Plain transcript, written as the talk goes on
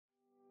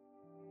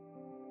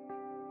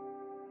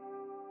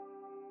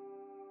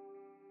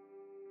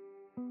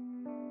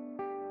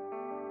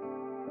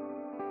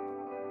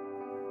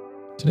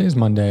Today is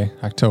Monday,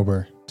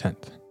 October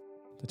 10th.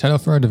 The title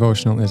for our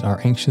devotional is Our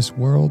Anxious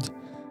World,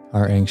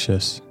 Our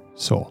Anxious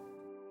Soul.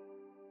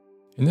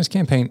 In this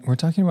campaign, we're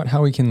talking about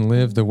how we can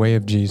live the way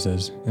of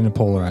Jesus in a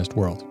polarized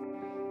world.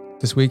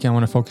 This week, I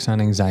want to focus on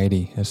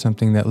anxiety as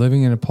something that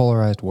living in a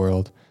polarized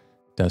world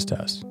does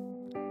to us.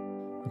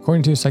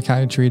 According to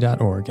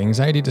psychiatry.org,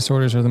 anxiety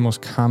disorders are the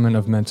most common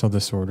of mental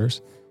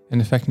disorders and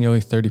affect nearly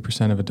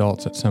 30% of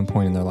adults at some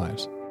point in their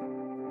lives.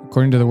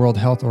 According to the World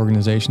Health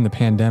Organization, the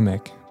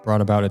pandemic brought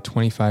about a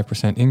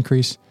 25%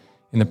 increase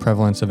in the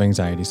prevalence of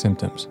anxiety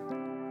symptoms.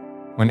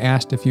 When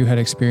asked if you had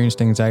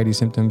experienced anxiety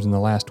symptoms in the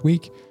last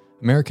week,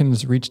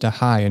 Americans reached a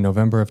high in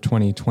November of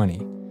 2020,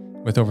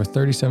 with over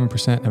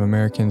 37% of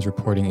Americans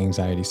reporting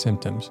anxiety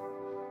symptoms.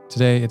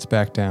 Today, it's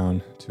back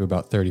down to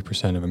about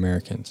 30% of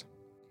Americans.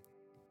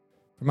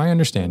 From my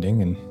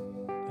understanding, and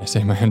I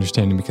say my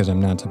understanding because I'm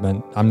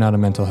not a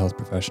mental health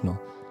professional,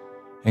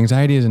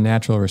 anxiety is a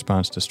natural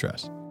response to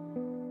stress.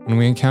 When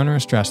we encounter a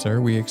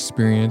stressor, we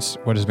experience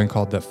what has been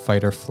called the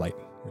fight or flight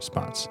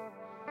response.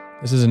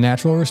 This is a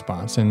natural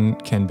response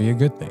and can be a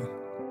good thing.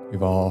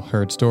 We've all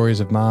heard stories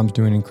of moms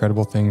doing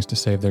incredible things to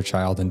save their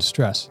child in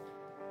distress.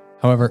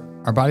 However,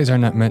 our bodies are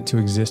not meant to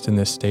exist in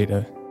this state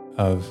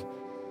of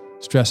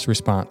stress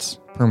response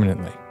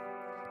permanently,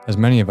 as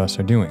many of us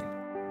are doing.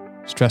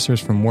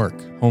 Stressors from work,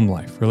 home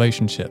life,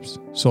 relationships,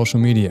 social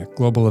media,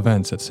 global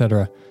events,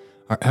 etc.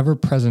 are ever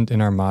present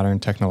in our modern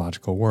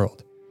technological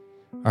world.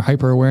 Our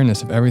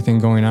hyper-awareness of everything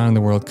going on in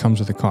the world comes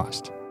with a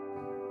cost.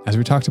 As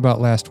we talked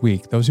about last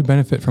week, those who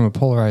benefit from a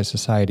polarized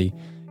society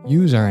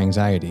use our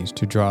anxieties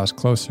to draw us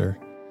closer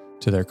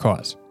to their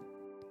cause.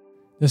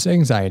 This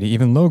anxiety,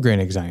 even low-grade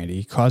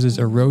anxiety, causes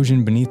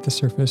erosion beneath the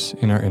surface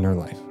in our inner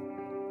life.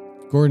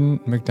 Gordon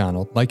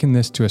MacDonald likened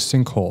this to a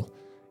sinkhole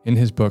in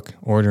his book,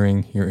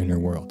 Ordering Your Inner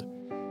World.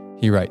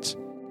 He writes,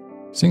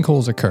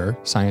 "Sinkholes occur,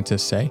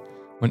 scientists say,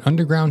 when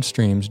underground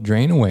streams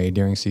drain away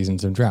during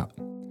seasons of drought,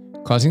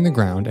 causing the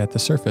ground at the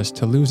surface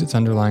to lose its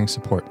underlying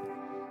support.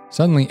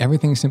 Suddenly,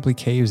 everything simply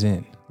caves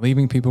in,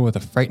 leaving people with a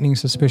frightening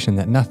suspicion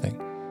that nothing,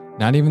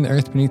 not even the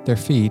earth beneath their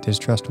feet, is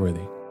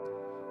trustworthy.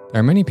 There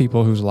are many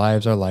people whose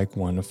lives are like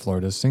one of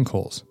Florida's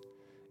sinkholes.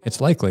 It's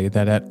likely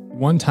that at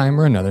one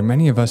time or another,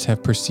 many of us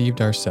have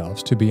perceived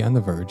ourselves to be on the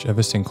verge of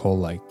a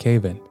sinkhole-like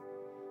cave-in.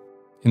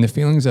 In the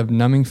feelings of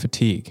numbing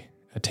fatigue,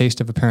 a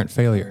taste of apparent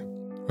failure,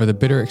 or the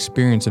bitter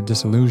experience of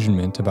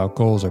disillusionment about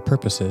goals or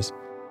purposes,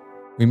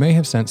 we may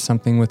have sensed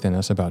something within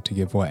us about to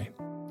give way.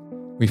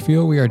 We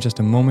feel we are just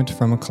a moment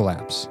from a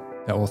collapse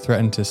that will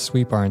threaten to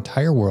sweep our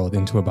entire world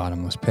into a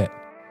bottomless pit.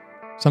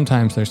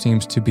 Sometimes there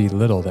seems to be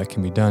little that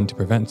can be done to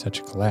prevent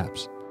such a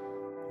collapse.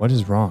 What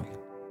is wrong?"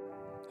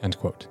 End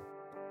quote.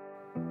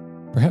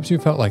 Perhaps you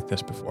felt like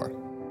this before.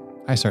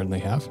 I certainly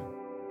have.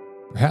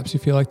 Perhaps you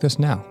feel like this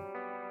now.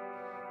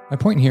 My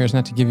point here is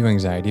not to give you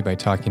anxiety by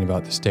talking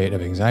about the state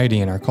of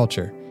anxiety in our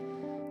culture.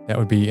 That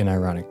would be an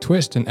ironic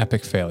twist and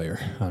epic failure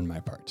on my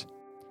part.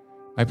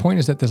 My point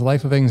is that this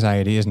life of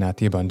anxiety is not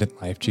the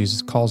abundant life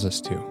Jesus calls us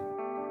to.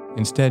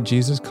 Instead,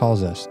 Jesus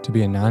calls us to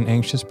be a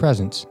non-anxious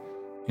presence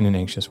in an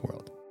anxious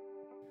world.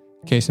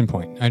 Case in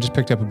point, I just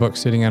picked up a book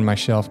sitting on my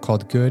shelf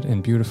called Good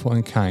and Beautiful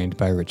and Kind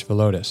by Rich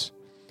Villodas.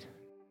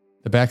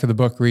 The back of the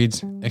book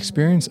reads,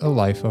 "Experience a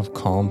life of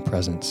calm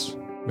presence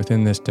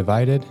within this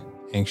divided,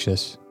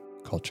 anxious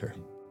culture."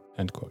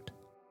 End quote.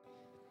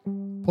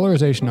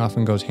 Polarization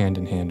often goes hand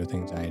in hand with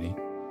anxiety.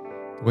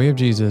 The way of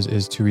Jesus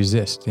is to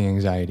resist the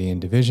anxiety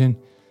and division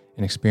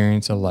and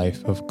experience a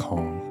life of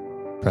calm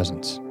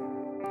presence.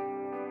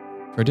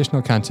 For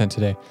additional content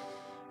today,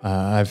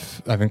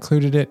 I've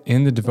included it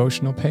in the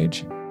devotional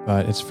page,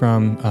 but it's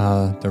from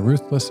The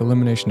Ruthless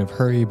Elimination of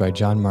Hurry by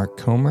John Mark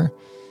Comer.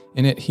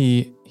 In it,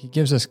 he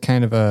gives us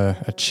kind of a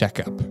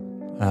checkup,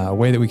 a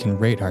way that we can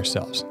rate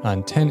ourselves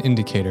on 10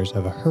 indicators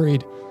of a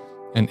hurried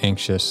and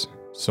anxious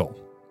soul.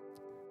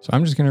 So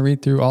I'm just going to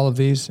read through all of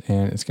these,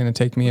 and it's going to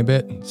take me a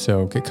bit,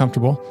 so get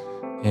comfortable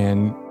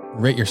and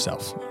rate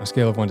yourself on a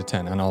scale of 1 to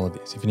 10 on all of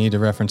these. If you need to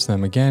reference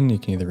them again, you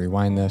can either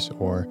rewind this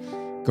or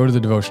go to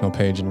the devotional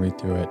page and read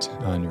through it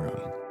on your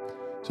own.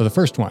 So the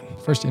first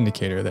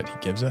indicator that he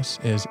gives us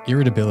is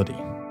irritability.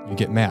 You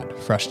get mad,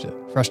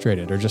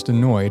 frustrated, or just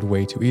annoyed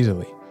way too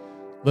easily.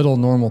 Little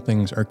normal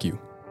things irk you.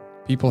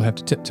 People have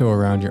to tiptoe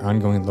around your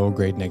ongoing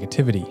low-grade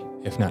negativity,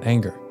 if not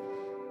anger.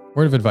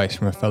 Word of advice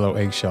from a fellow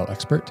eggshell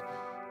expert: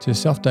 to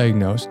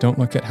self-diagnose, don't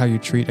look at how you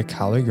treat a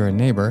colleague or a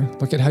neighbor,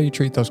 look at how you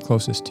treat those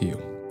closest to you,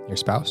 your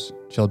spouse,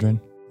 children,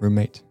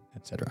 roommate,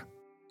 etc.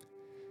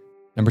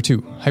 Number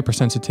 2,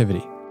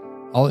 hypersensitivity.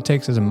 All it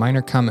takes is a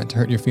minor comment to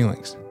hurt your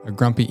feelings, a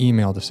grumpy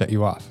email to set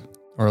you off,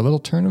 or a little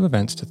turn of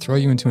events to throw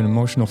you into an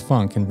emotional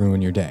funk and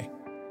ruin your day.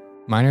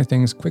 Minor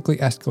things quickly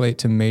escalate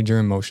to major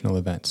emotional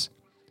events.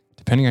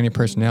 Depending on your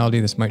personality,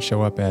 this might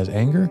show up as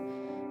anger,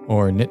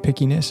 or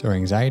nitpickiness, or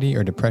anxiety,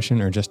 or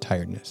depression, or just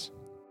tiredness.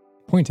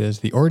 Point is,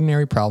 the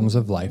ordinary problems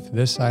of life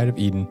this side of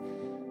Eden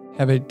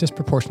have a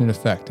disproportionate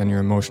effect on your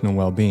emotional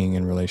well-being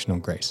and relational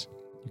grace.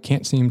 You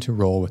can't seem to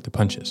roll with the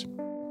punches.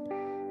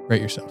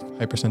 Rate yourself.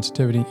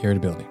 Hypersensitivity,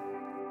 irritability.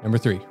 Number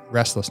 3,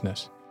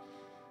 restlessness.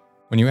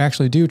 When you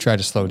actually do try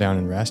to slow down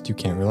and rest, you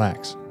can't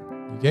relax.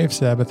 You gave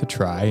Sabbath a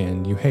try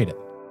and you hate it.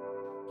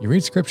 You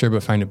read scripture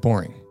but find it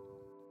boring.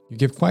 You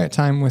give quiet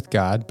time with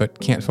God but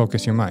can't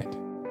focus your mind.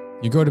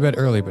 You go to bed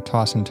early but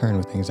toss and turn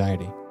with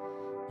anxiety.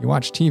 You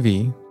watch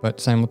TV but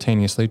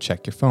simultaneously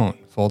check your phone,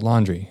 fold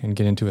laundry, and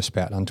get into a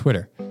spat on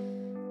Twitter.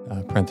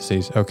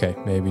 Okay,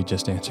 maybe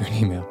just answer an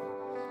email.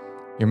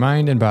 Your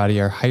mind and body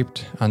are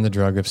hyped on the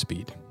drug of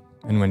speed.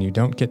 And when you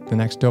don't get the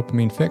next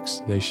dopamine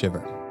fix, they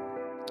shiver.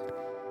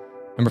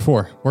 Number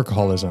 4,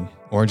 workaholism,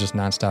 or just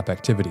nonstop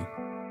activity.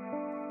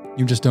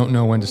 You just don't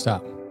know when to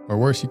stop. Or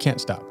worse, you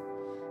can't stop.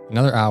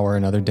 Another hour,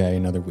 another day,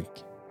 another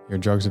week. Your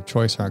drugs of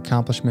choice are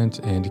accomplishment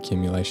and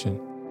accumulation.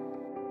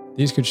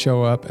 These could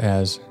show up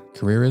as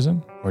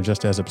careerism or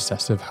just as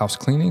obsessive house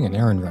cleaning and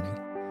errand running.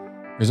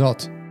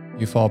 Result,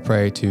 you fall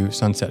prey to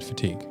sunset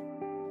fatigue,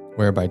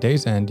 where by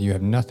day's end you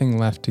have nothing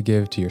left to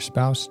give to your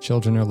spouse,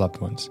 children, or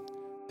loved ones.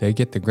 They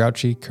get the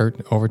grouchy,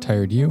 curt,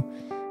 overtired you,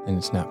 and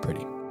it's not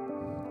pretty.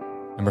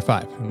 Number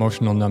 5,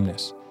 emotional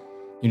numbness.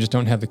 You just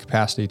don't have the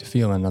capacity to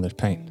feel another's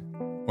pain,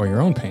 or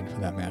your own pain for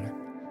that matter.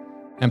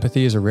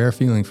 Empathy is a rare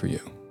feeling for you.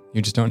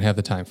 You just don't have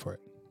the time for it.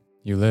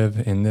 You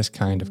live in this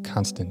kind of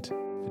constant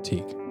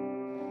fatigue.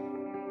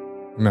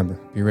 Remember,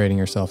 be rating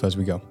yourself as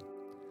we go.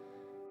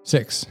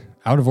 6,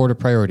 out of order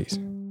priorities.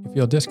 You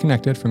feel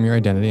disconnected from your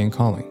identity and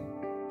calling.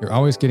 You're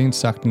always getting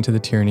sucked into the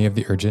tyranny of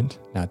the urgent,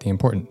 not the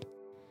important.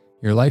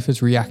 Your life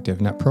is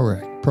reactive, not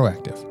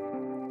proactive.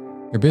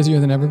 You're busier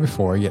than ever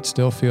before, yet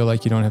still feel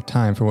like you don't have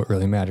time for what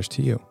really matters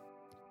to you.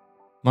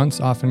 Months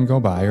often go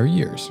by, or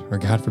years, or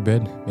God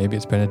forbid, maybe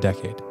it's been a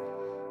decade,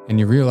 and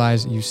you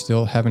realize you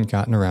still haven't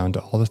gotten around to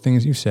all the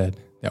things you said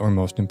that were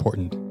most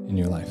important in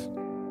your life.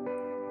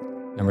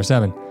 Number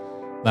 7,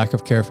 lack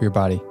of care for your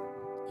body.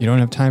 You don't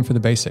have time for the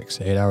basics: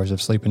 8 hours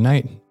of sleep a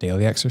night,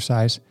 daily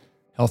exercise,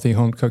 healthy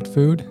home-cooked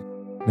food,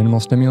 minimal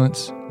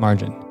stimulants,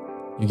 margin.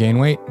 You gain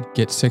weight,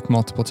 get sick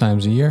multiple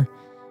times a year,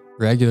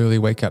 regularly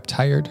wake up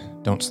tired,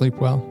 don't sleep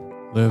well,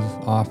 live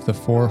off the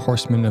 4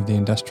 horsemen of the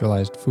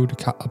industrialized food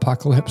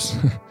apocalypse: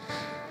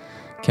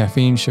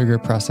 caffeine, sugar,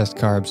 processed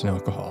carbs, and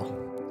alcohol.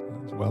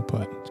 That's well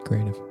put. It's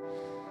creative.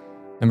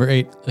 Number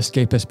 8,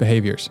 escapist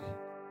behaviors.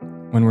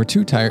 When we're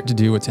too tired to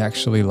do what's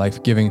actually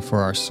life-giving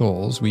for our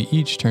souls, we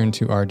each turn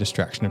to our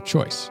distraction of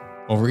choice: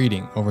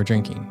 overeating,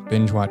 overdrinking,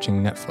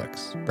 binge-watching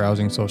Netflix,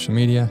 browsing social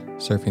media,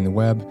 surfing the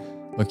web,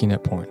 looking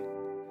at porn.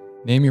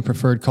 Name your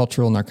preferred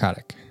cultural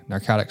narcotic.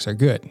 Narcotics are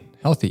good,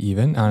 healthy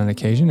even, on an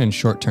occasion and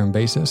short-term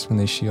basis when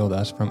they shield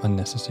us from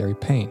unnecessary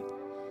pain.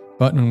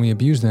 But when we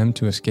abuse them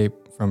to escape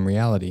from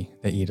reality,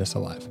 they eat us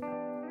alive.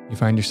 You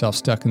find yourself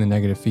stuck in the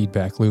negative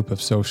feedback loop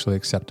of socially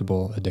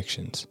acceptable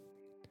addictions.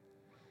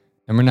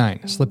 Number 9,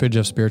 slippage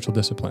of spiritual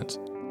disciplines.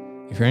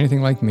 If you're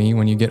anything like me,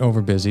 when you get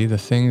overbusy, the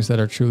things that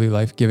are truly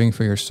life-giving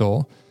for your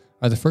soul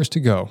are the first to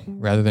go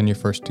rather than your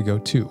first to go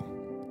to,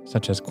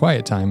 such as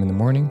quiet time in the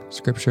morning,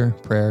 scripture,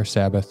 prayer,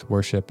 Sabbath,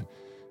 worship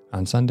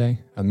on Sunday,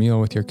 a meal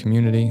with your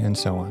community, and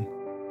so on.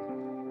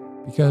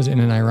 Because in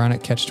an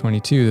ironic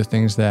catch-22, the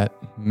things that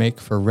make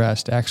for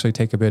rest actually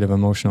take a bit of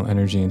emotional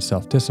energy and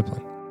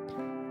self-discipline.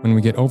 When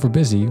we get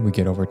overbusy, we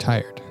get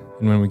overtired.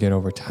 And when we get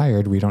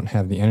overtired, we don't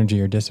have the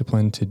energy or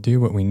discipline to do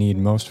what we need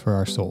most for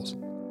our souls.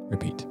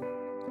 Repeat.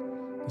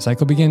 The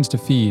cycle begins to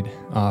feed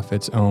off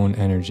its own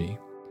energy.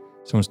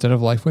 So instead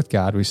of life with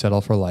God, we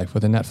settle for life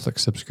with a Netflix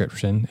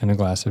subscription and a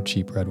glass of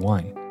cheap red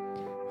wine.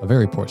 A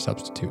very poor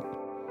substitute.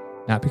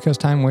 Not because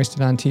time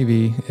wasted on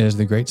TV is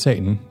the great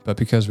Satan, but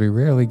because we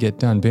rarely get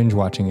done binge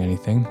watching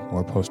anything,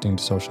 or posting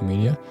to social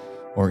media,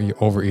 or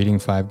overeating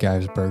Five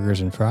Guys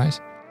burgers and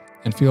fries,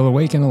 and feel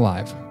awake and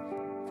alive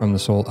from the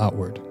soul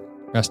outward,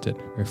 rested,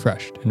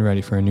 refreshed, and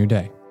ready for a new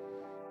day.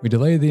 We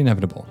delay the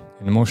inevitable,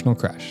 an emotional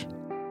crash.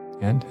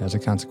 And as a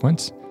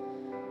consequence,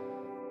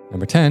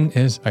 number 10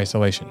 is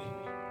isolation.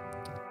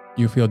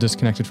 You feel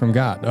disconnected from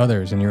God,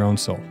 others, and your own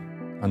soul.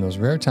 On those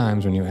rare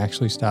times when you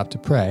actually stop to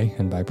pray,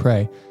 and by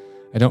pray,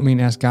 I don't mean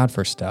ask God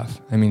for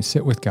stuff, I mean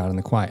sit with God in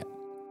the quiet.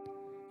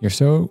 You're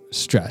so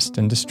stressed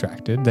and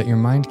distracted that your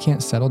mind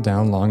can't settle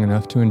down long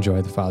enough to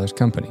enjoy the Father's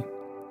company.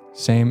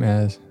 Same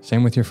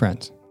with your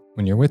friends.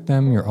 When you're with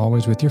them, you're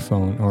always with your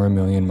phone or a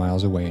million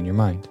miles away in your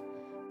mind,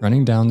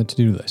 running down the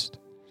to-do list.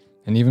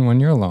 And even when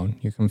you're alone,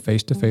 you come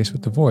face to face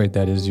with the void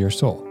that is your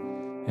soul,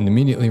 and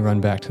immediately run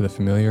back to the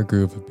familiar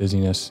groove of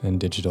busyness and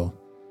digital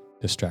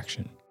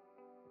distraction.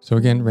 So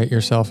again, rate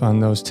yourself on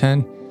those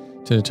 10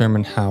 to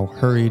determine how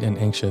hurried and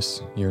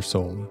anxious your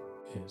soul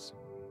is.